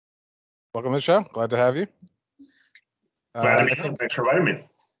Welcome to the show. Glad to have you. Glad to I be here. think Thanks for inviting me.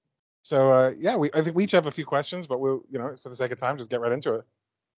 so. I think we each have a few questions, but we'll, for the sake of time, just get right into it.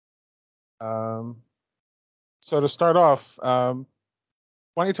 Um, so to start off, why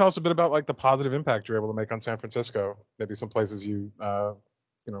don't you tell us a bit about like the positive impact you're able to make on San Francisco? Maybe some places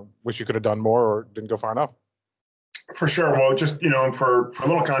wish you could have done more or didn't go far enough. For sure. Well, just for a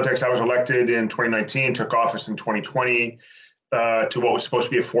little context, I was elected in 2019, took office in 2020 to what was supposed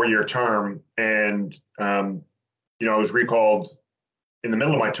to be a 4-year term, and I was recalled in the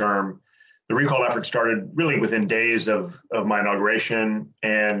middle of my term. The recall effort started really within days of my inauguration,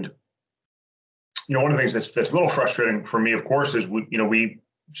 and one of the things that's a little frustrating for me, of course, is we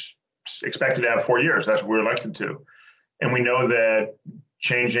expected to have 4 years. That's what we were elected to, and we know that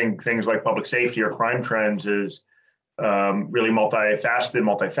changing things like public safety or crime trends is really multifaceted,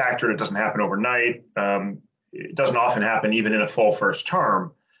 multifactored. It doesn't happen overnight. It doesn't often happen even in a full first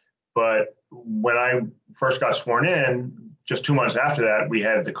term. But when I first got sworn in, just 2 months after that, we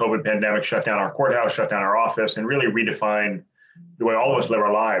had the COVID pandemic shut down our courthouse, shut down our office, and really redefine the way all of us live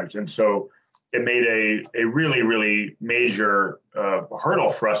our lives. And so it made a really, really major hurdle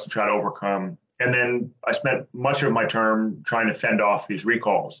for us to try to overcome. And then I spent much of my term trying to fend off these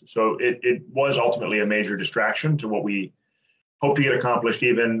recalls. So it was ultimately a major distraction to what we hoped to get accomplished,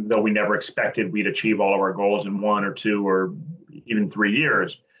 even though we never expected we'd achieve all of our goals in 1 or 2 or even 3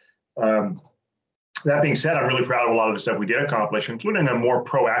 years. That being said, I'm really proud of a lot of the stuff we did accomplish, including a more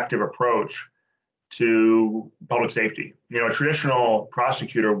proactive approach to public safety. A traditional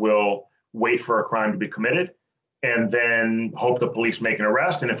prosecutor will wait for a crime to be committed and then hope the police make an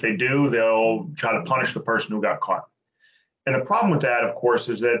arrest. And if they do, they'll try to punish the person who got caught. And the problem with that, of course,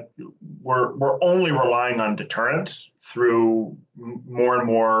 is that we're only relying on deterrence through more and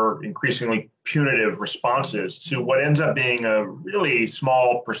more increasingly punitive responses to what ends up being a really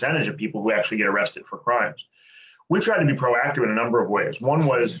small percentage of people who actually get arrested for crimes. We tried to be proactive in a number of ways. One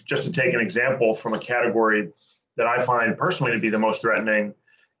was just to take an example from a category that I find personally to be the most threatening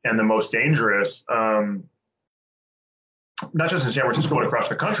and the most dangerous, not just in San Francisco, but across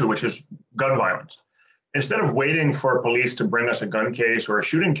the country, which is gun violence. Instead of waiting for police to bring us a gun case or a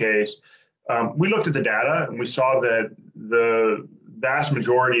shooting case, we looked at the data and we saw that the vast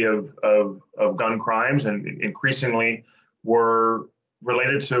majority of gun crimes and increasingly were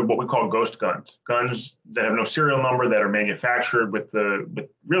related to what we call ghost guns, guns that have no serial number, that are manufactured with the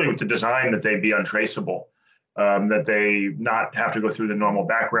design that they be untraceable, that they not have to go through the normal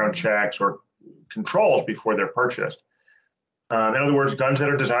background checks or controls before they're purchased. In other words, guns that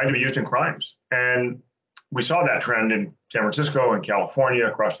are designed to be used in crimes. And we saw that trend in San Francisco and California,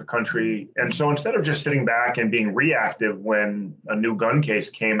 across the country. And so instead of just sitting back and being reactive when a new gun case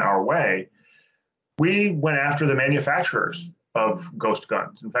came our way, we went after the manufacturers of ghost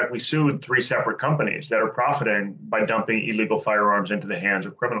guns. In fact, we sued 3 separate companies that are profiting by dumping illegal firearms into the hands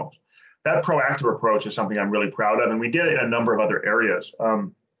of criminals. That proactive approach is something I'm really proud of, and we did it in a number of other areas.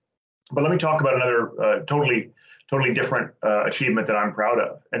 But let me talk about another totally different achievement that I'm proud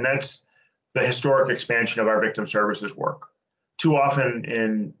of, and that's the historic expansion of our victim services work. Too often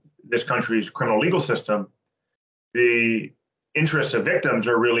in this country's criminal legal system, the interests of victims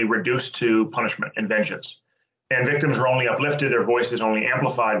are really reduced to punishment and vengeance. And victims are only uplifted, their voice is only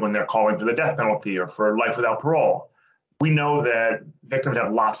amplified when they're calling for the death penalty or for life without parole. We know that victims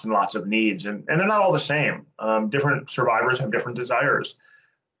have lots and lots of needs, and they're not all the same. Different survivors have different desires.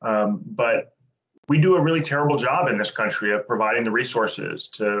 But we do a really terrible job in this country of providing the resources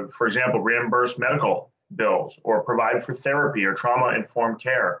to, for example, reimburse medical bills or provide for therapy or trauma-informed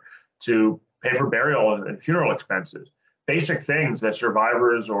care, to pay for burial and funeral expenses. Basic things that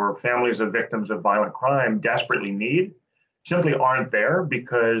survivors or families of victims of violent crime desperately need simply aren't there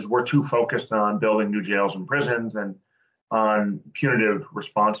because we're too focused on building new jails and prisons and on punitive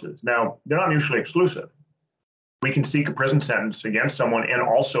responses. Now, they're not mutually exclusive. We can seek a prison sentence against someone and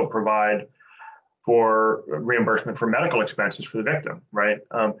also provide for reimbursement for medical expenses for the victim, right?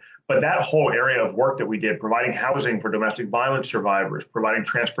 But that whole area of work that we did, providing housing for domestic violence survivors, providing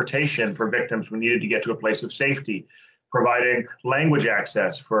transportation for victims who needed to get to a place of safety, providing language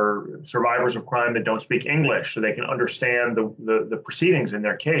access for survivors of crime that don't speak English so they can understand the proceedings in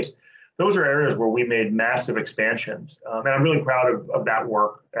their case. Those are areas where we made massive expansions. And I'm really proud of that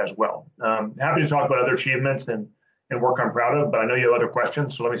work as well. Happy to talk about other achievements and work I'm proud of, but I know you have other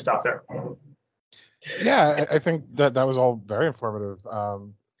questions, so let me stop there. Yeah, I think that was all very informative.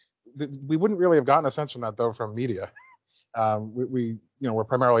 We wouldn't really have gotten a sense from that, though, from media. We're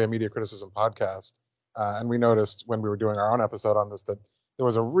primarily a media criticism podcast, and we noticed when we were doing our own episode on this that there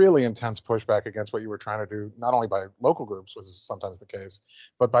was a really intense pushback against what you were trying to do, not only by local groups, which is sometimes the case,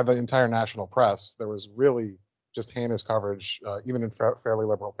 but by the entire national press. There was really just heinous coverage, even in fairly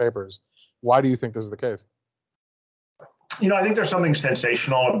liberal papers. Why do you think this is the case? I think there's something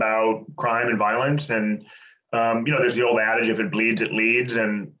sensational about crime and violence. And, there's the old adage, if it bleeds, it leads.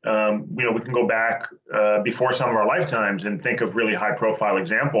 And, we can go back before some of our lifetimes and think of really high profile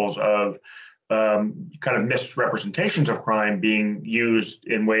examples of kind of misrepresentations of crime being used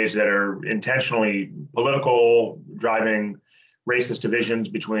in ways that are intentionally political, driving racist divisions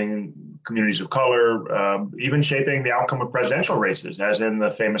between communities of color, even shaping the outcome of presidential races, as in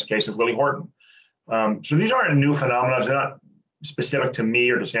the famous case of Willie Horton. So these aren't new phenomena. They're not specific to me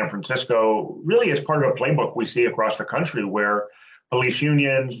or to San Francisco. Really, it's part of a playbook we see across the country where police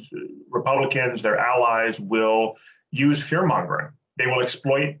unions, Republicans, their allies will use fear-mongering. They will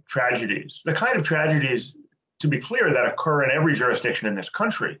exploit tragedies, the kind of tragedies, to be clear, that occur in every jurisdiction in this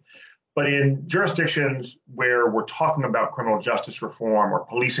country. But in jurisdictions where we're talking about criminal justice reform or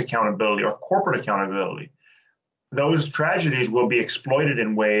police accountability or corporate accountability, those tragedies will be exploited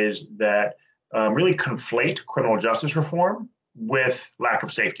in ways that really conflate criminal justice reform with lack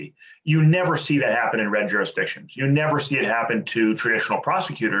of safety. You never see that happen in red jurisdictions. You never see it happen to traditional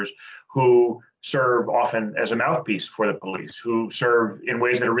prosecutors who serve often as a mouthpiece for the police, who serve in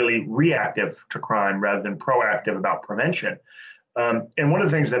ways that are really reactive to crime rather than proactive about prevention. And one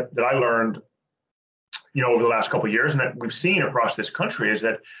of the things that I learned, over the last couple of years, and that we've seen across this country, is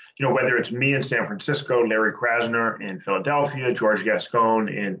that, whether it's me in San Francisco, Larry Krasner in Philadelphia, George Gascon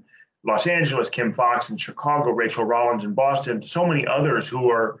in Los Angeles, Kim Fox in Chicago, Rachel Rollins in Boston, so many others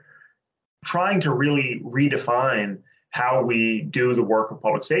who are trying to really redefine how we do the work of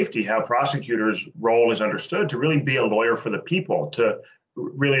public safety, how prosecutors' role is understood to really be a lawyer for the people, to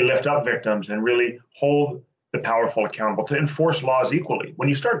really lift up victims and really hold the powerful accountable, to enforce laws equally. When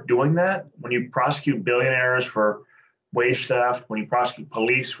you start doing that, when you prosecute billionaires for wage theft, when you prosecute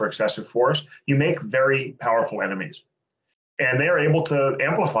police for excessive force, you make very powerful enemies. And they are able to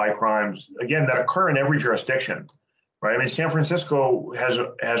amplify crimes, again, that occur in every jurisdiction, right? I mean, San Francisco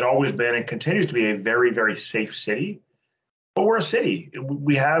has always been and continues to be a very, very safe city. But we're a city.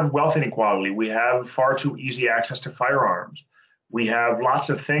 We have wealth inequality. We have far too easy access to firearms. We have lots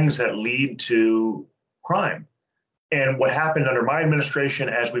of things that lead to crime. And what happened under my administration,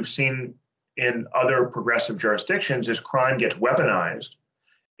 as we've seen in other progressive jurisdictions, is crime gets weaponized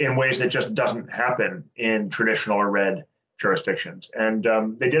in ways that just doesn't happen in traditional or red jurisdictions. And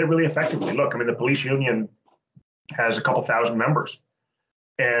they did it really effectively. Look, I mean, the police union has a couple thousand members.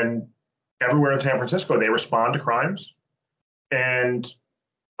 And everywhere in San Francisco, they respond to crimes. And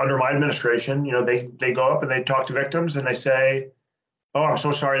under my administration, they go up and they talk to victims and they say, "Oh, I'm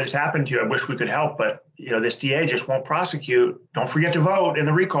so sorry this happened to you. I wish we could help, but this DA just won't prosecute. Don't forget to vote in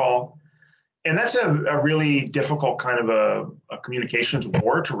the recall." And that's a really difficult kind of a communications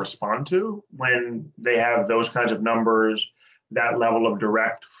war to respond to when they have those kinds of numbers, that level of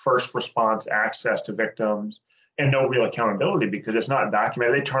direct first response access to victims, and no real accountability because it's not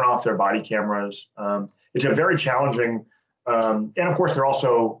documented. They turn off their body cameras. It's a very challenging, and of course, they're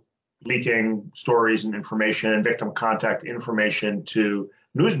also leaking stories and information and victim contact information to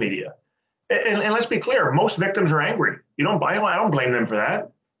news media. And let's be clear, most victims are angry. I don't blame them for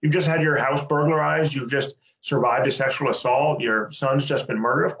that. You've just had your house burglarized. You've just survived a sexual assault. Your son's just been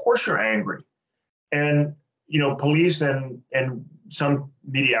murdered. Of course you're angry. And, police and some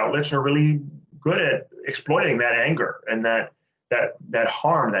media outlets are really good at exploiting that anger and that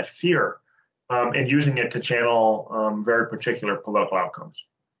harm, that fear, and using it to channel very particular political outcomes.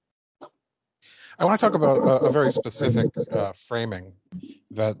 I want to talk about a very specific framing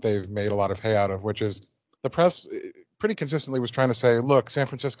that they've made a lot of hay out of, which is the press pretty consistently was trying to say, look, San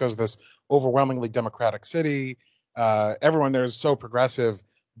Francisco is this overwhelmingly democratic city. Everyone there is so progressive,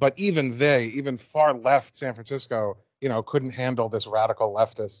 but even far left San Francisco, couldn't handle this radical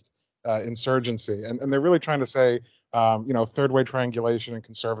leftist insurgency. And they're really trying to say, third way triangulation and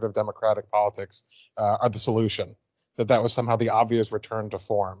conservative democratic politics are the solution, that was somehow the obvious return to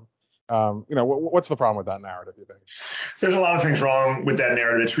form. What's the problem with that narrative, you think? There's a lot of things wrong with that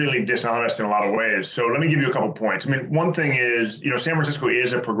narrative. It's really dishonest in a lot of ways. So let me give you a couple points. I mean, one thing is, San Francisco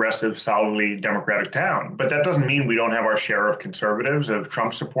is a progressive, solidly democratic town, but that doesn't mean we don't have our share of conservatives, of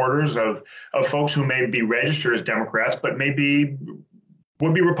Trump supporters, of folks who may be registered as Democrats, but maybe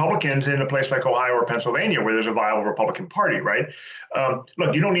would be Republicans in a place like Ohio or Pennsylvania, where there's a viable Republican Party, right?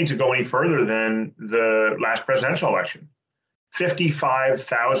 Look, you don't need to go any further than the last presidential election.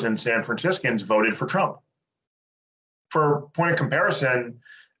 55,000 San Franciscans voted for Trump. For point of comparison,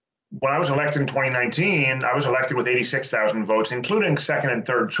 when I was elected in 2019, I was elected with 86,000 votes, including second and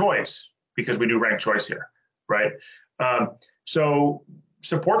third choice, because we do ranked choice here, right? So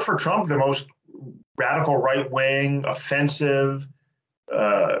support for Trump, the most radical right-wing, offensive,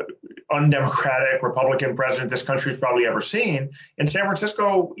 undemocratic Republican president this country's probably ever seen. In San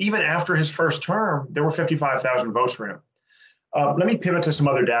Francisco, even after his first term, there were 55,000 votes for him. Let me pivot to some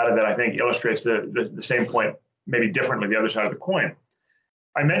other data that I think illustrates the same point, maybe differently, the other side of the coin.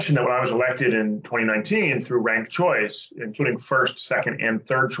 I mentioned that when I was elected in 2019 through ranked choice, including first, second, and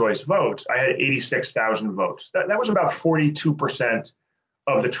third choice votes, I had 86,000 votes. That was about 42%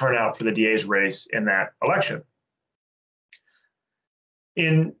 of the turnout for the DA's race in that election.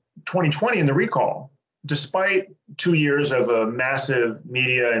 In 2020, in the recall, despite 2 years of a massive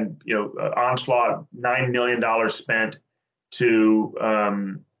media and onslaught, $9 million spent to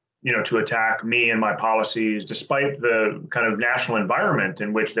to attack me and my policies, despite the kind of national environment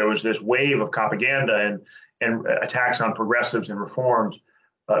in which there was this wave of propaganda and attacks on progressives and reforms,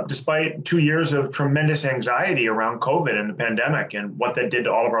 despite 2 years of tremendous anxiety around COVID and the pandemic and what that did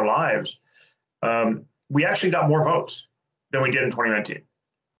to all of our lives, we actually got more votes than we did in 2019.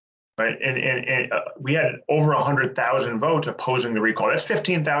 Right? And we had over 100,000 votes opposing the recall. That's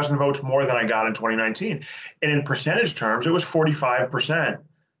 15,000 votes more than I got in 2019. And in percentage terms, it was 45%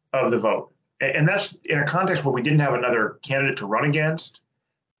 of the vote. And that's in a context where we didn't have another candidate to run against,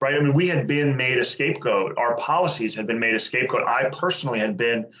 right? I mean, we had been made a scapegoat. Our policies had been made a scapegoat. I personally had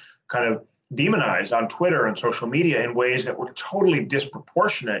been kind of demonized on Twitter and social media in ways that were totally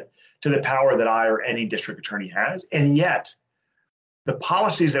disproportionate to the power that I or any district attorney has. And yet, the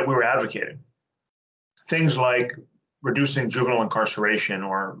policies that we were advocating, things like reducing juvenile incarceration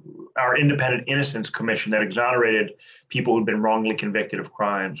or our independent innocence commission that exonerated people who'd been wrongly convicted of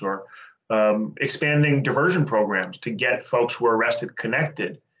crimes, or expanding diversion programs to get folks who are arrested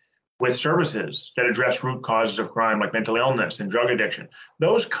connected with services that address root causes of crime like mental illness and drug addiction.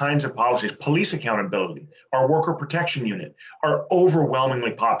 Those kinds of policies, police accountability, our worker protection unit, are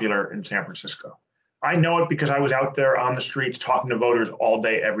overwhelmingly popular in San Francisco. I know it because I was out there on the streets talking to voters all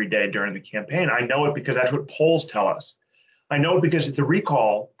day, every day during the campaign. I know it because that's what polls tell us. I know it because the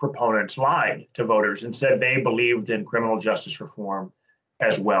recall proponents lied to voters and said they believed in criminal justice reform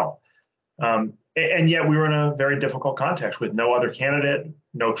as well. And yet we were in a very difficult context with no other candidate,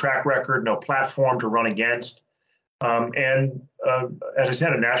 no track record, no platform to run against. And as I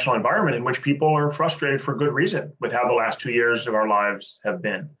said, a national environment in which people are frustrated for good reason with how the last 2 years of our lives have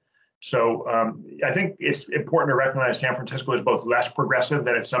been. So I think it's important to recognize San Francisco is both less progressive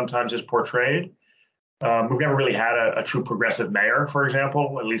than it sometimes is portrayed. We've never really had a true progressive mayor, for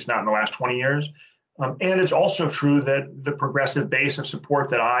example, at least not in the last 20 years. And it's also true that the progressive base of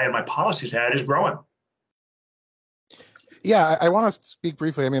support that I and my policies had is growing. Yeah, I want to speak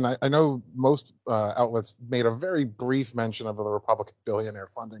briefly. I mean, I know most outlets made a very brief mention of the Republican billionaire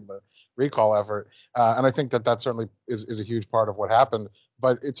funding the recall effort. And I think that certainly is a huge part of what happened.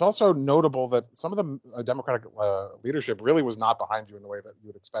 But it's also notable that some of the Democratic leadership really was not behind you in the way that you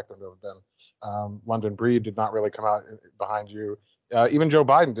would expect them to have been. London Breed did not really come out behind you. Even Joe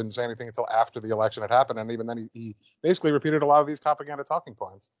Biden didn't say anything until after the election had happened. And even then, he basically repeated a lot of these propaganda talking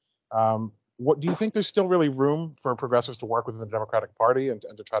points. What do you think? There's still really room for progressives to work within the Democratic Party and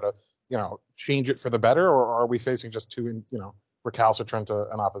to try to, change it for the better, or are we facing just too, recalcitrant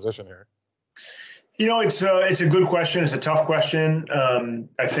an opposition here? It's a good question. It's a tough question.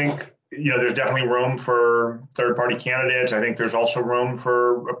 I think, there's definitely room for third-party candidates. I think there's also room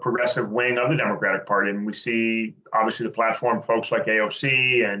for a progressive wing of the Democratic Party. And we see, obviously, the platform folks like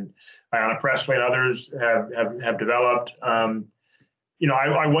AOC and Ayanna Pressley and others have developed.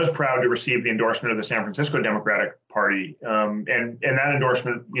 I was proud to receive the endorsement of the San Francisco Democratic Party. And that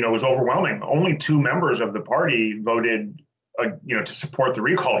endorsement, was overwhelming. Only 2 members of the party voted, to support the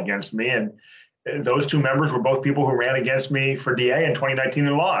recall against me. And those 2 members were both people who ran against me for DA in 2019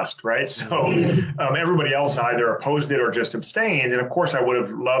 and lost, right? So everybody else either opposed it or just abstained. And of course, I would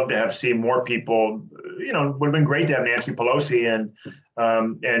have loved to have seen more people. It would have been great to have Nancy Pelosi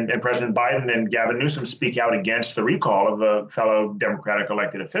and President Biden and Gavin Newsom speak out against the recall of a fellow Democratic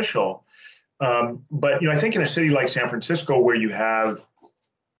elected official. But I think in a city like San Francisco, where you have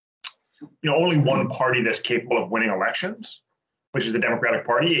only one party that's capable of winning elections, which is the Democratic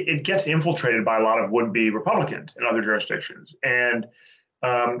Party, it gets infiltrated by a lot of would-be Republicans in other jurisdictions. And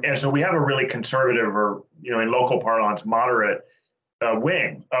so we have a really conservative, or, in local parlance, moderate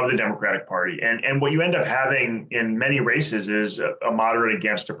wing of the Democratic Party. And what you end up having in many races is a moderate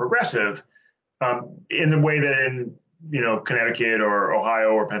against a progressive, in the way that in, Connecticut or Ohio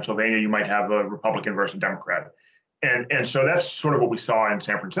or Pennsylvania, you might have a Republican versus a Democrat. And so that's sort of what we saw in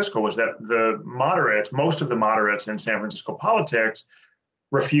San Francisco, was that the moderates, most of the moderates in San Francisco politics,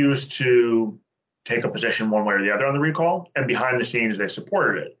 refused to take a position one way or the other on the recall, and behind the scenes they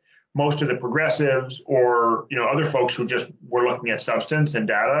supported it. Most of the progressives, or other folks who just were looking at substance and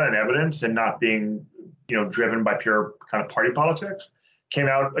data and evidence and not being driven by pure kind of party politics, came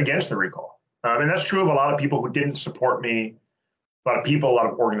out against the recall. And that's true of a lot of people who didn't support me, a lot of people, a lot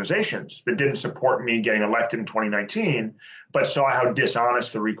of organizations that didn't support me getting elected in 2019, but saw how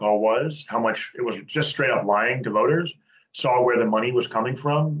dishonest the recall was, how much it was just straight up lying to voters, saw where the money was coming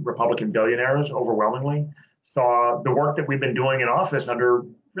from, Republican billionaires overwhelmingly, saw the work that we've been doing in office under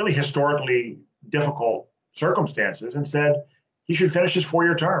really historically difficult circumstances, and said he should finish his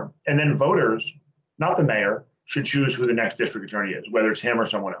 4-year term. And then voters, not the mayor, should choose who the next district attorney is, whether it's him or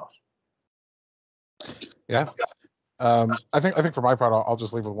someone else. Yeah. I think for my part, I'll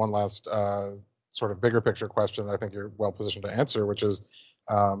just leave with one last sort of bigger picture question that I think you're well positioned to answer, which is,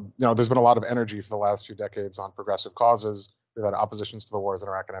 there's been a lot of energy for the last few decades on progressive causes. We've had oppositions to the wars in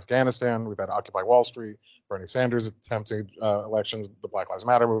Iraq and Afghanistan. We've had Occupy Wall Street, Bernie Sanders attempting elections, the Black Lives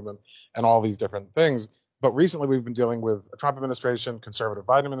Matter movement, and all these different things. But recently, we've been dealing with a Trump administration, conservative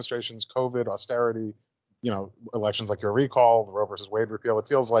Biden administrations, COVID, austerity, elections like your recall, the Roe versus Wade repeal. It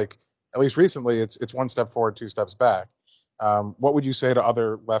feels like, at least recently, it's one step forward, 2 steps back. What would you say to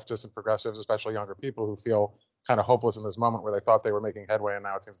other leftists and progressives, especially younger people, who feel kind of hopeless in this moment where they thought they were making headway and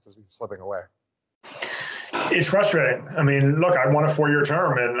now it seems to be slipping away? It's frustrating. I mean, look, I won a 4-year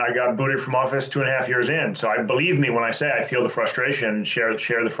term and I got booted from office 2.5 years in. So believe me when I say I feel the frustration, share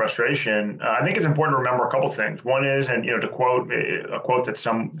the frustration. I think it's important to remember a couple things. One is, and to quote a quote that's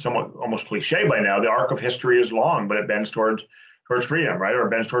somewhat almost cliche by now, the arc of history is long, but it bends towards freedom, right? Or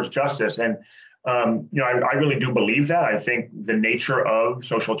it bends towards justice. And I really do believe that. I think the nature of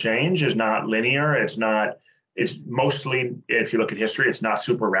social change is not linear. It's mostly, if you look at history, it's not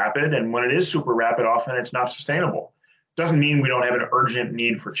super rapid. And when it is super rapid, often it's not sustainable. Doesn't mean we don't have an urgent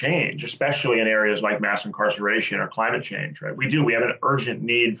need for change, especially in areas like mass incarceration or climate change, right? We have an urgent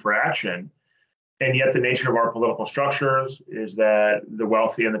need for action. And yet the nature of our political structures is that the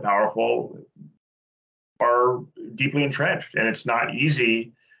wealthy and the powerful are deeply entrenched, and it's not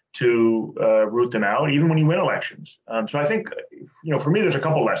easy to root them out, even when you win elections. So I think, for me, there's a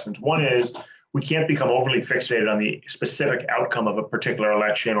couple lessons. One is we can't become overly fixated on the specific outcome of a particular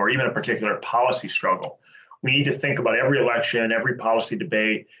election or even a particular policy struggle. We need to think about every election, every policy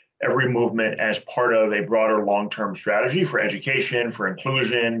debate, every movement as part of a broader long-term strategy for education, for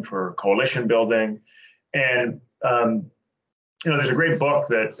inclusion, for coalition building. And, there's a great book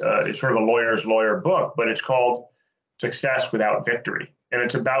that is sort of a lawyer's lawyer book, but it's called Success Without Victory. And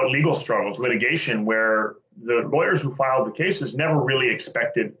it's about legal struggles, litigation, where the lawyers who filed the cases never really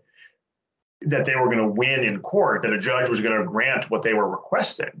expected that they were going to win in court, that a judge was going to grant what they were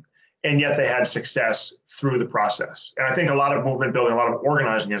requesting. And yet they had success through the process. And I think a lot of movement building, a lot of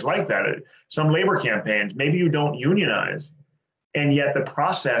organizing is like that. Some labor campaigns, maybe you don't unionize, and yet the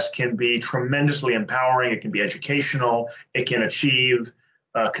process can be tremendously empowering. It can be educational. It can achieve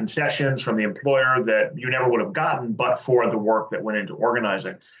concessions from the employer that you never would have gotten but for the work that went into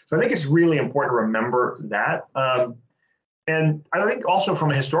organizing. So I think it's really important to remember that. And I think also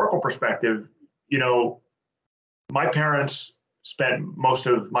from a historical perspective, my parents spent most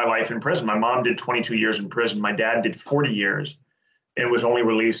of my life in prison. My mom did 22 years in prison. My dad did 40 years and was only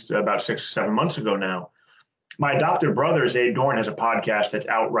released about 6 or 7 months ago now. My adopted brother, Zaid Dorn, has a podcast that's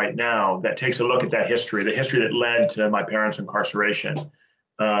out right now that takes a look at that history, the history that led to my parents' incarceration.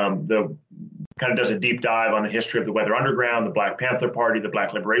 The kind of does a deep dive on the history of the Weather Underground, the Black Panther Party, the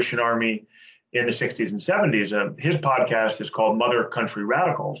Black Liberation Army in the 60s and 70s. His podcast is called Mother Country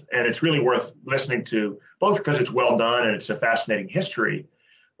Radicals, and it's really worth listening to, both because it's well done and it's a fascinating history,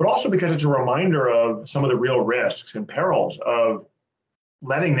 but also because it's a reminder of some of the real risks and perils of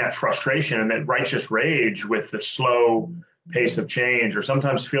letting that frustration and that righteous rage with the slow pace of change, or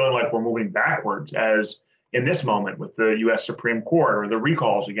sometimes feeling like we're moving backwards, as in this moment with the U.S. Supreme Court or the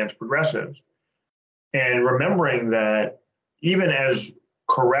recalls against progressives. And remembering that even as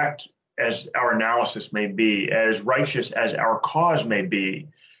correct as our analysis may be, as righteous as our cause may be,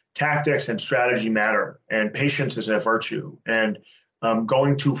 tactics and strategy matter, and patience is a virtue. And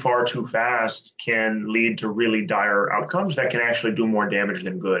going too far too fast can lead to really dire outcomes that can actually do more damage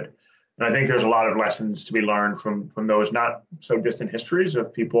than good. And I think there's a lot of lessons to be learned from those not so distant histories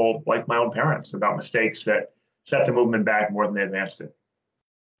of people like my own parents about mistakes that set the movement back more than they advanced it.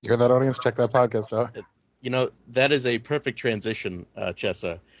 You hear that, audience? Check that podcast out. That is a perfect transition,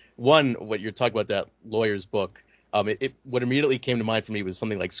 Chesa. One, what you're talking about, that lawyer's book, what immediately came to mind for me was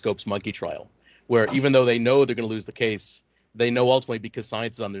something like Scope's Monkey Trial, where even though they know they're going to lose the case, they know ultimately because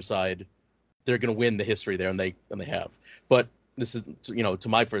science is on their side, they're going to win the history there, and they have. But this is, to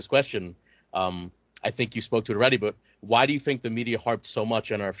my first question. I think you spoke to it already, but why do you think the media harped so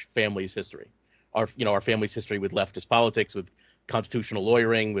much on our family's history? Our family's history with leftist politics, with constitutional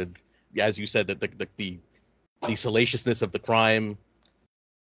lawyering, with, as you said, that the salaciousness of the crime. Do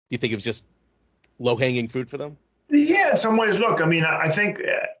you think it was just low-hanging fruit for them? Yeah, in some ways. Look, I mean, I think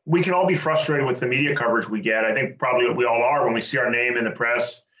we can all be frustrated with the media coverage we get. I think probably we all are when we see our name in the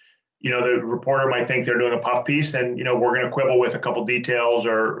press. The reporter might think they're doing a puff piece, and we're going to quibble with a couple details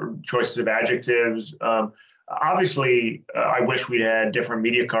or choices of adjectives. Obviously, I wish we'd had different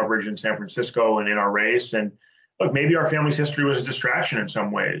media coverage in San Francisco and in our race. And look, maybe our family's history was a distraction in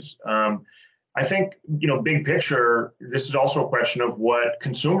some ways. I think, big picture, this is also a question of what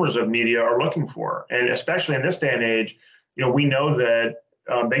consumers of media are looking for. And especially in this day and age, we know that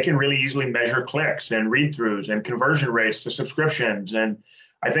they can really easily measure clicks and read-throughs and conversion rates to subscriptions. And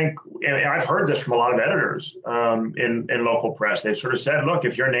I think, and I've heard this from a lot of editors in local press. They've sort of said, look,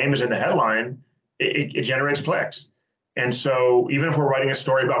 if your name is in the headline, it generates clicks. And so even if we're writing a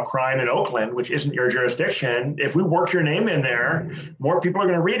story about crime in Oakland, which isn't your jurisdiction, if we work your name in there, more people are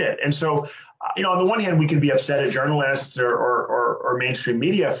going to read it. And so, on the one hand, we can be upset at journalists or mainstream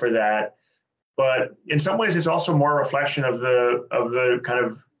media for that. But in some ways, it's also more a reflection of the kind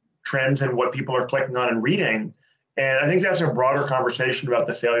of trends and what people are clicking on and reading. And I think that's a broader conversation about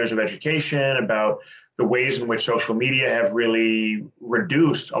the failures of education, about the ways in which social media have really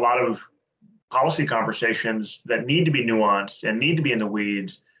reduced a lot of policy conversations that need to be nuanced and need to be in the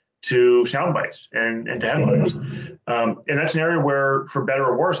weeds to sound bites and to headlines. And that's an area where, for better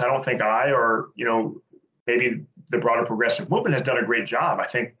or worse, I don't think I or, maybe the broader progressive movement has done a great job. I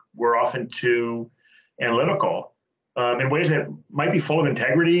think we're often too analytical in ways that might be full of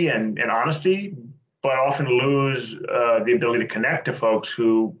integrity and honesty, but often lose the ability to connect to folks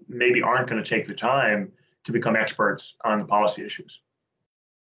who maybe aren't going to take the time to become experts on the policy issues.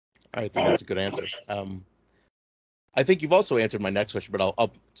 I think that's a good answer. I think you've also answered my next question, but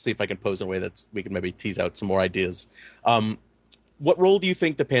I'll see if I can pose in a way that we can maybe tease out some more ideas. What role do you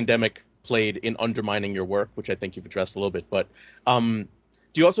think the pandemic played in undermining your work, which I think you've addressed a little bit, but do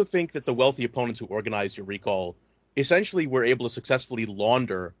you also think that the wealthy opponents who organized your recall essentially were able to successfully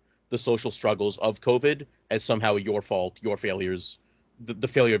launder the social struggles of COVID as somehow your fault, your failures, the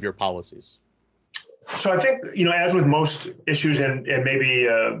failure of your policies? So I think, as with most issues, and maybe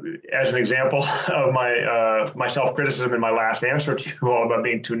as an example of my self-criticism in my last answer to you all about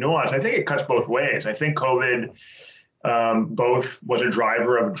being too nuanced, I think it cuts both ways. I think COVID both was a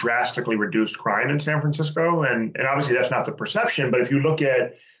driver of drastically reduced crime in San Francisco, and obviously that's not the perception, but if you look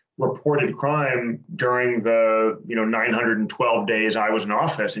at reported crime during the 912 days I was in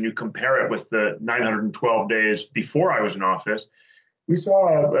office, and you compare it with the 912 days before I was in office, we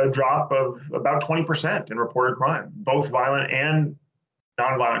saw a drop of about 20% in reported crime. Both violent and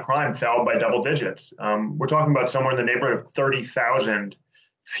nonviolent crime fell by double digits. We're talking about somewhere in the neighborhood of 30,000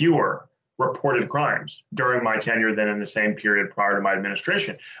 fewer reported crimes during my tenure than in the same period prior to my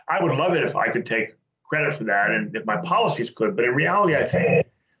administration. I would love it if I could take credit for that and if my policies could, but in reality, I think,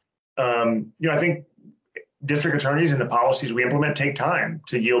 I think district attorneys and the policies we implement take time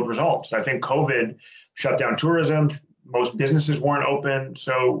to yield results. I think COVID shut down tourism. Most businesses weren't open,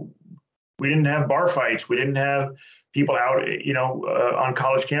 so we didn't have bar fights. We didn't have people out, on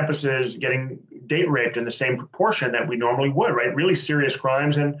college campuses getting date raped in the same proportion that we normally would, right? Really serious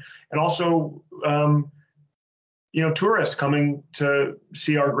crimes, and also, tourists coming to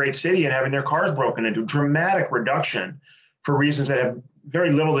see our great city and having their cars broken into. Dramatic reduction for reasons that have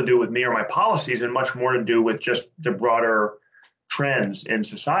very little to do with me or my policies, and much more to do with just the broader trends in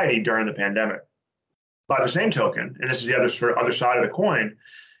society during the pandemic. By the same token, and this is the other side of the coin,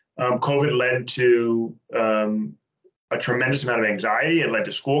 COVID led to a tremendous amount of anxiety. It led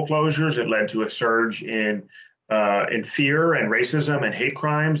to school closures. It led to a surge in fear and racism and hate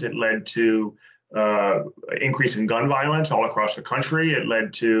crimes. It led to increase in gun violence all across the country. It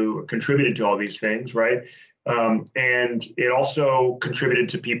contributed to all these things, right? And it also contributed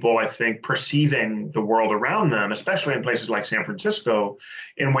to people, I think, perceiving the world around them, especially in places like San Francisco,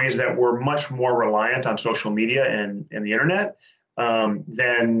 in ways that were much more reliant on social media and the internet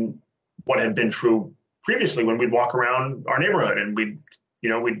than what had been true previously when we'd walk around our neighborhood and we'd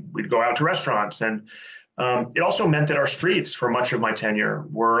go out to restaurants. And it also meant that our streets for much of my tenure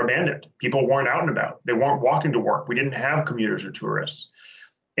were abandoned. People weren't out and about. They weren't walking to work. We didn't have commuters or tourists.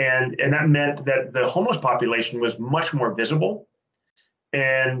 And that meant that the homeless population was much more visible.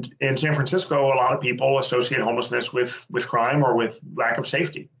 And in San Francisco, a lot of people associate homelessness with crime or with lack of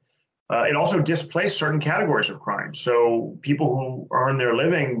safety. It also displaced certain categories of crime. So people who earn their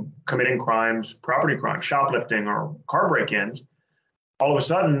living committing crimes, property crimes, shoplifting, or car break-ins, all of a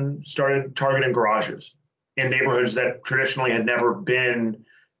sudden started targeting garages in neighborhoods that traditionally had never been,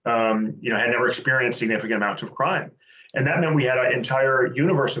 had never experienced significant amounts of crime. And that meant we had an entire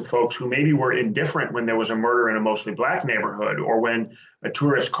universe of folks who maybe were indifferent when there was a murder in a mostly black neighborhood or when a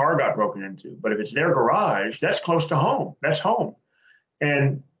tourist car got broken into. But if it's their garage, that's close to home. That's home.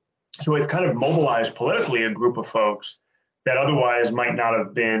 And so it kind of mobilized politically a group of folks that otherwise might not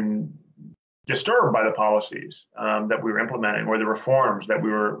have been disturbed by the policies that we were implementing or the reforms that we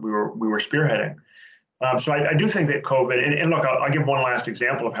were spearheading. So I do think that COVID, and look, I'll give one last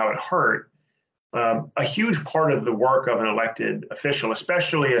example of how it hurt. A huge part of the work of an elected official,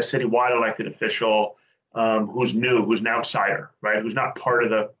 especially a citywide elected official who's new, who's an outsider, right, who's not part of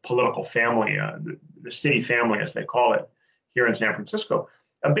the political family, the city family, as they call it here in San Francisco.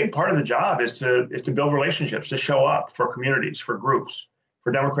 A big part of the job is to build relationships, to show up for communities, for groups,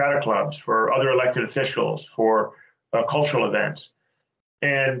 for Democratic clubs, for other elected officials, for cultural events.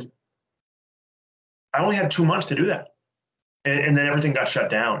 And I only had 2 months to do that. And then everything got shut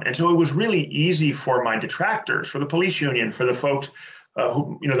down. And so it was really easy for my detractors, for the police union, for the folks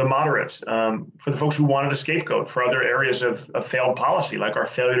the moderates, for the folks who wanted a scapegoat for other areas of failed policy, like our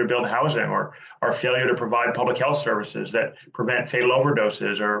failure to build housing or our failure to provide public health services that prevent fatal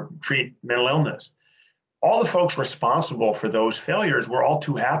overdoses or treat mental illness. All the folks responsible for those failures were all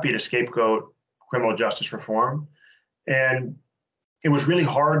too happy to scapegoat criminal justice reform. And it was really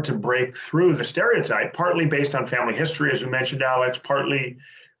hard to break through the stereotype, partly based on family history, as you mentioned, Alex, partly,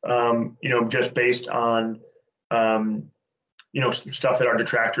 just based on, stuff that our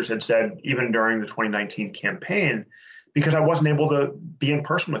detractors had said even during the 2019 campaign, because I wasn't able to be in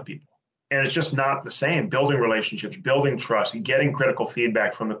person with people. And it's just not the same. Building relationships, building trust, getting critical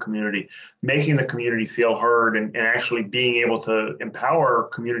feedback from the community, making the community feel heard, and actually being able to empower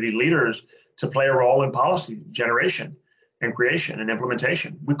community leaders to play a role in policy generation and creation and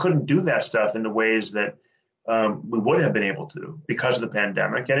implementation. We couldn't do that stuff in the ways that we would have been able to because of the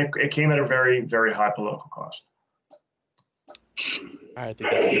pandemic. And it came at a very, very high political cost. I think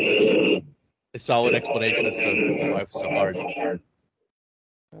that's a solid explanation as to why it was so hard.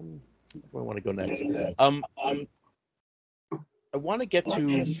 Where I want to go next. I want to get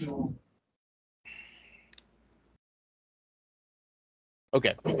to.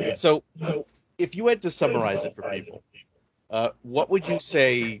 Okay, so if you had to summarize it for people, what would you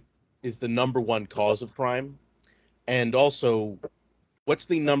say is the number one cause of crime? And also, what's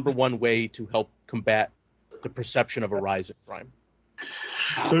the number one way to help combat the perception of a rise in crime?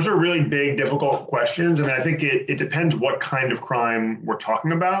 Those are really big, difficult questions. I mean, I think it depends what kind of crime we're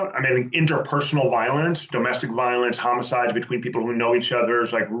talking about. I mean, I think interpersonal violence, domestic violence, homicides between people who know each other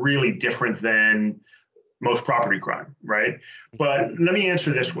is like really different than most property crime, right? But let me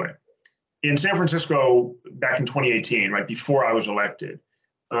answer this way. In San Francisco, back in 2018, right before I was elected,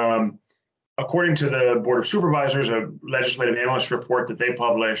 according to the Board of Supervisors, a legislative analyst report that they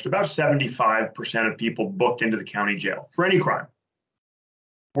published, about 75% of people booked into the county jail for any crime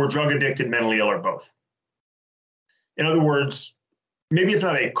were drug addicted, mentally ill, or both. In other words, maybe it's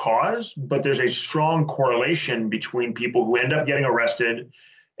not a cause, but there's a strong correlation between people who end up getting arrested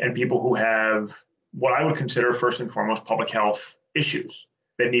and people who have what I would consider first and foremost public health issues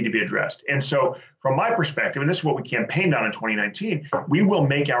that need to be addressed. And so from my perspective, and this is what we campaigned on in 2019, we will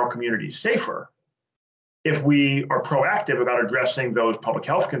make our communities safer if we are proactive about addressing those public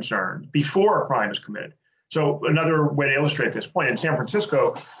health concerns before a crime is committed. So another way to illustrate this point, in San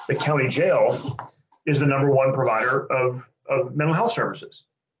Francisco, the county jail is the number one provider of mental health services.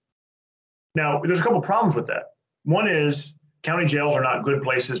 Now, there's a couple of problems with that. One is county jails are not good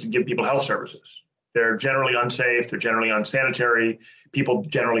places to give people health services. They're generally unsafe. They're generally unsanitary. People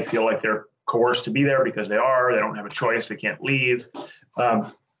generally feel like they're coerced to be there because they are. They don't have a choice. They can't leave.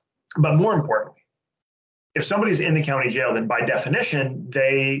 But more importantly, if somebody's in the county jail, then by definition,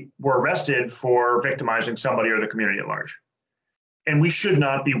 they were arrested for victimizing somebody or the community at large. And we should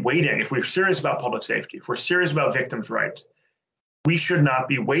not be waiting. If we're serious about public safety, if we're serious about victims' rights, we should not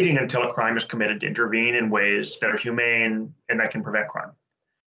be waiting until a crime is committed to intervene in ways that are humane and that can prevent crime.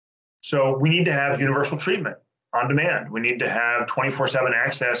 So we need to have universal treatment on demand. We need to have 24/7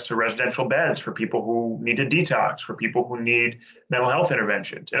 access to residential beds for people who need to detox, for people who need mental health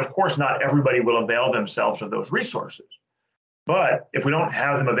interventions. And of course, not everybody will avail themselves of those resources. But if we don't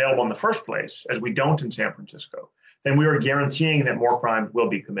have them available in the first place, as we don't in San Francisco, then we are guaranteeing that more crimes will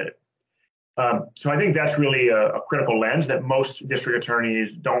be committed. So I think that's really a critical lens that most district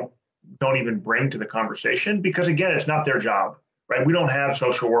attorneys don't even bring to the conversation because, again, it's not their job. right? We don't have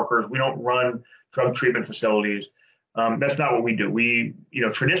social workers. We don't run drug treatment facilities. That's not what we do. We,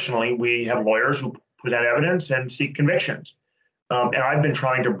 traditionally, we have lawyers who present evidence and seek convictions. And I've been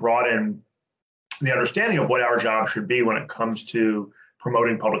trying to broaden the understanding of what our job should be when it comes to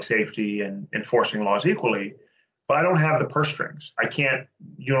promoting public safety and enforcing laws equally. But I don't have the purse strings. I can't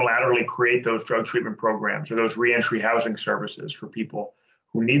unilaterally create those drug treatment programs or those reentry housing services for people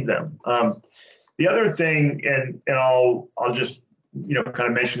who need them. The other thing, and I'll just kind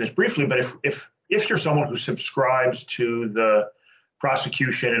of mention this briefly, but if you're someone who subscribes to the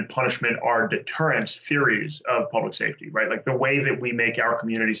prosecution and punishment are deterrence theories of public safety, right? Like the way that we make our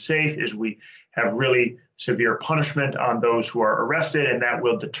community safe is we have really severe punishment on those who are arrested, and that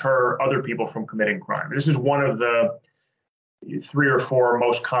will deter other people from committing crime. This is one of the 3 or 4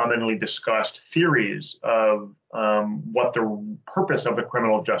 most commonly discussed theories of what the purpose of the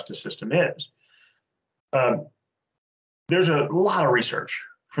criminal justice system is. There's a lot of research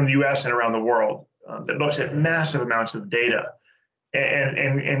from the US and around the world that looks at massive amounts of data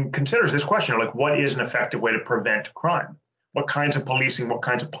and considers this question, like what is an effective way to prevent crime? What kinds of policing, what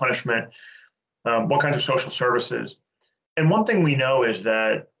kinds of punishment, what kinds of social services? And one thing we know is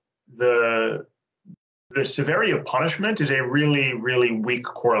that the severity of punishment is a really, really weak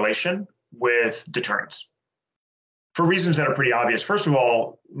correlation with deterrence for reasons that are pretty obvious. First of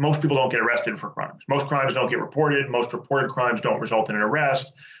all, most people don't get arrested for crimes. Most crimes don't get reported. Most reported crimes don't result in an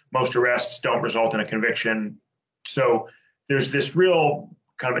arrest. Most arrests don't result in a conviction. So there's this real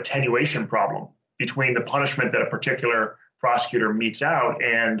kind of attenuation problem between the punishment that a particular prosecutor metes out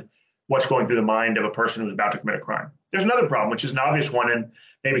and what's going through the mind of a person who's about to commit a crime. There's another problem, which is an obvious one and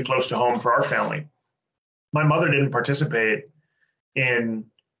maybe close to home for our family. My mother didn't participate in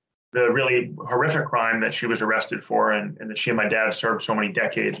the really horrific crime that she was arrested for and that she and my dad served so many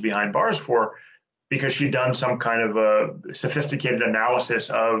decades behind bars for, because she'd done some kind of a sophisticated analysis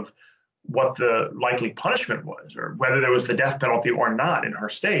of what the likely punishment was, or whether there was the death penalty or not in her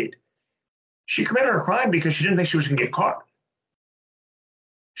state. She committed her crime because she didn't think she was going to get caught.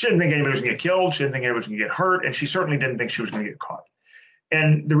 She didn't think anybody was going to get killed. She didn't think anybody was going to get hurt. And she certainly didn't think she was going to get caught.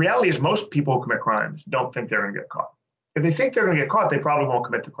 And the reality is most people who commit crimes don't think they're going to get caught. If they think they're going to get caught, they probably won't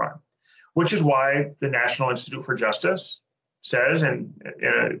commit the crime, which is why the National Institute for Justice says in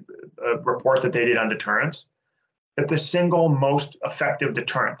a report that they did on deterrence that the single most effective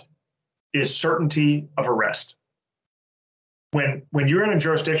deterrent is certainty of arrest. When you're in a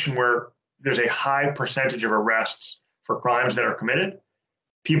jurisdiction where there's a high percentage of arrests for crimes that are committed,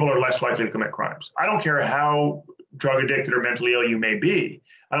 people are less likely to commit crimes. I don't care how drug addicted or mentally ill you may be.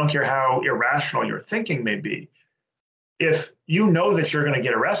 I don't care how irrational your thinking may be. If you know that you're going to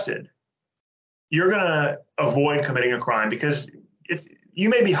get arrested, you're going to avoid committing a crime because you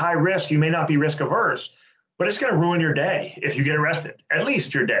may be high risk, you may not be risk averse, but it's going to ruin your day if you get arrested, at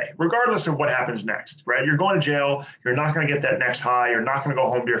least your day, regardless of what happens next, right? You're going to jail. You're not going to get that next high. You're not going to go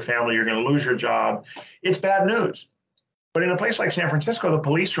home to your family. You're going to lose your job. It's bad news. But in a place like San Francisco, the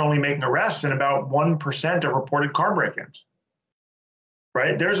police are only making arrests in about 1% of reported car break-ins,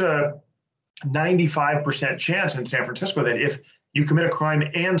 right? There's a 95% chance in San Francisco that if you commit a crime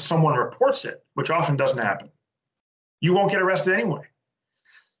and someone reports it, which often doesn't happen, you won't get arrested anyway.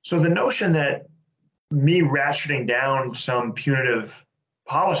 So the notion that me ratcheting down some punitive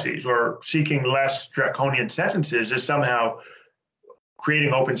policies or seeking less draconian sentences is somehow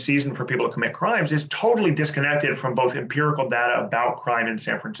creating open season for people to commit crimes is totally disconnected from both empirical data about crime in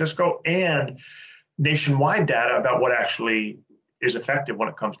San Francisco and nationwide data about what actually is effective when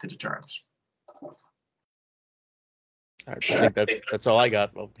it comes to deterrence. I think that's all I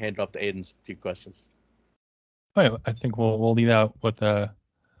got. I'll hand it off to Aiden's 2 questions. I think we'll lead out with a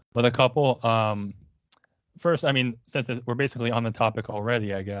couple. First, I mean, since we're basically on the topic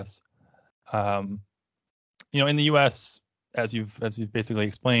already, I guess, in the U.S., as you've basically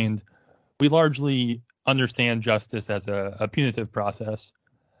explained, we largely understand justice as a punitive process,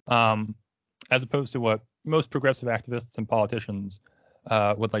 as opposed to what most progressive activists and politicians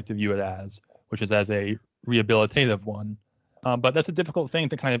would like to view it as, which is as a rehabilitative one. But that's a difficult thing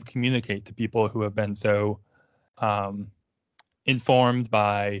to kind of communicate to people who have been so informed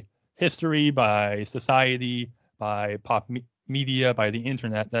by history, by society, by pop media, by the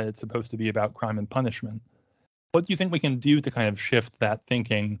internet, that it's supposed to be about crime and punishment. What do you think we can do to kind of shift that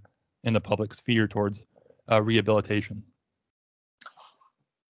thinking in the public sphere towards rehabilitation?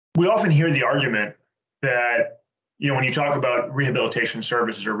 We often hear the argument that, when you talk about rehabilitation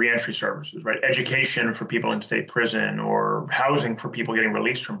services or reentry services, right, education for people in state prison or housing for people getting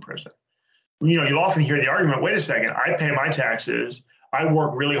released from prison, you'll often hear the argument, wait a second, I pay my taxes. I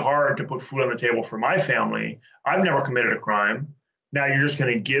work really hard to put food on the table for my family. I've never committed a crime. now you're just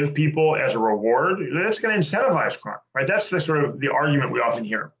going to give people as a reward. That's going to incentivize crime, right? That's the sort of the argument we often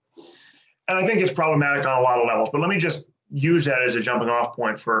hear. And I think it's problematic on a lot of levels, but let me just use that as a jumping off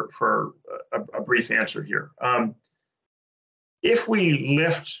point for a brief answer here. If we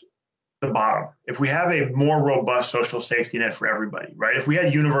lift the bottom, if we have a more robust social safety net for everybody, right? If we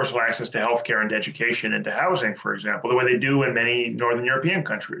had universal access to healthcare and to education and to housing, for example, the way they do in many Northern European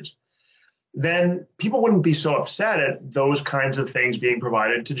countries, then people wouldn't be so upset at those kinds of things being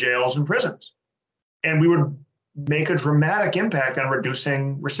provided to jails and prisons. And we would make a dramatic impact on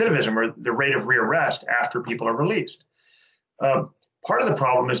reducing recidivism, or the rate of rearrest after people are released. Part of the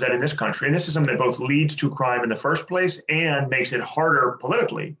problem is that in this country, and this is something that both leads to crime in the first place and makes it harder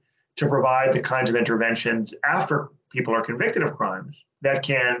politically to provide the kinds of interventions after people are convicted of crimes that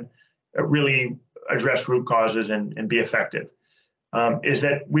can really address root causes and be effective. Is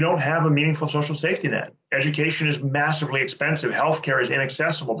that we don't have a meaningful social safety net. Education is massively expensive. Healthcare is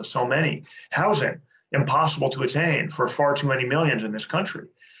inaccessible to so many. Housing, impossible to attain for far too many millions in this country.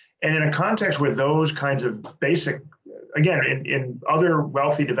 And in a context where those kinds of basic, again, in other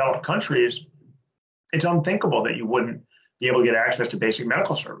wealthy developed countries, it's unthinkable that you wouldn't be able to get access to basic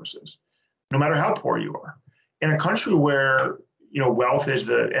medical services, no matter how poor you are. In a country where wealth is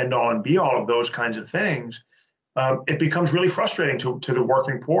the end all and be all of those kinds of things, it becomes really frustrating to the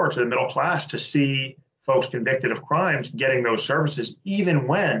working poor, to the middle class, to see folks convicted of crimes getting those services, even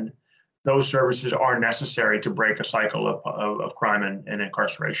when those services are necessary to break a cycle of crime and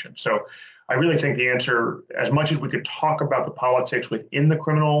incarceration. So I really think the answer, as much as we could talk about the politics within the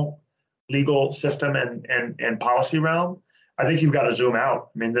criminal legal system and policy realm, I think you've got to zoom out.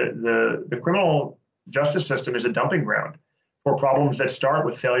 I mean, the criminal justice system is a dumping ground for problems that start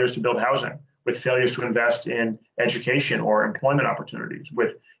with failures to build housing, with failures to invest in education or employment opportunities,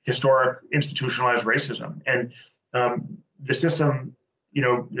 with historic institutionalized racism. And the system,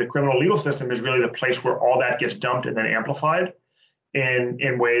 the criminal legal system is really the place where all that gets dumped and then amplified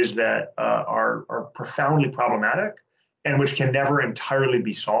in ways that are profoundly problematic and which can never entirely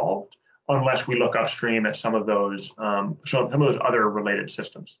be solved unless we look upstream at some of those other related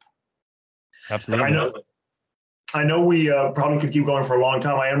systems. Absolutely. I know we probably could keep going for a long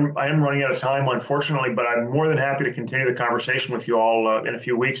time. I am running out of time, unfortunately, but I'm more than happy to continue the conversation with you all in a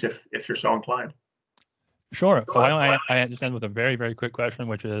few weeks if you're so inclined. Sure. Why don't I just end with a very, very quick question,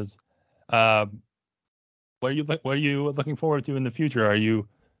 which is, what are you looking forward to in the future? Are you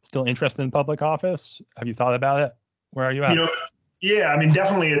still interested in public office? Have you thought about it? Where are you at? Yeah, I mean,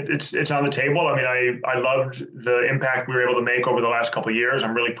 definitely it's on the table. I mean, I loved the impact we were able to make over the last couple of years.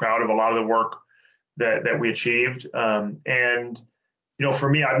 I'm really proud of a lot of the work that we achieved. And for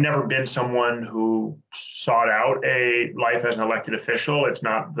me, I've never been someone who sought out a life as an elected official. It's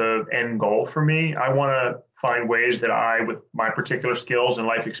not the end goal for me. I want to find ways that I, with my particular skills and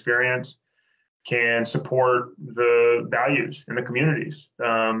life experience, can support the values in the communities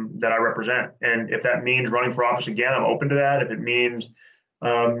that I represent. And if that means running for office again, I'm open to that. If it means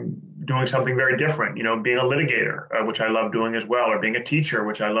doing something very different, being a litigator, which I love doing as well, or being a teacher,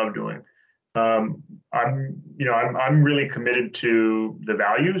 which I love doing. I'm really committed to the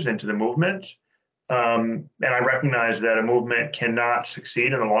values and to the movement. And I recognize that a movement cannot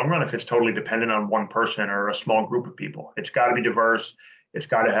succeed in the long run if it's totally dependent on one person or a small group of people. It's got to be diverse. It's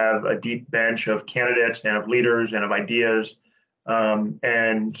got to have a deep bench of candidates and of leaders and of ideas.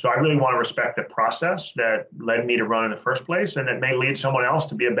 And so I really want to respect the process that led me to run in the first place, and that may lead someone else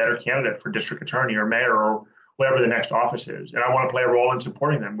to be a better candidate for district attorney or mayor or whatever the next office is. And I want to play a role in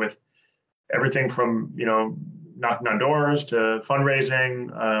supporting them with everything from, knocking on doors to fundraising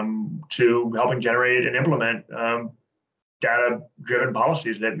to helping generate and implement data-driven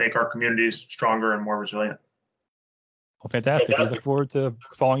policies that make our communities stronger and more resilient. Well, fantastic. We look forward to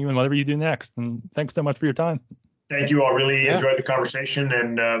following you in whatever you do next. And thanks so much for your time. Thank you all. Really enjoyed the conversation,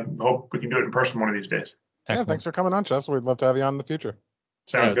 and hope we can do it in person one of these days. Excellent. Yeah, thanks for coming on, Chesa. We'd love to have you on in the future.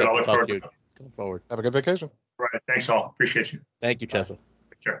 Sounds good. I'll look forward to it. Going forward. Have a good vacation. Right. Thanks all. Appreciate you. Thank you, Chesa.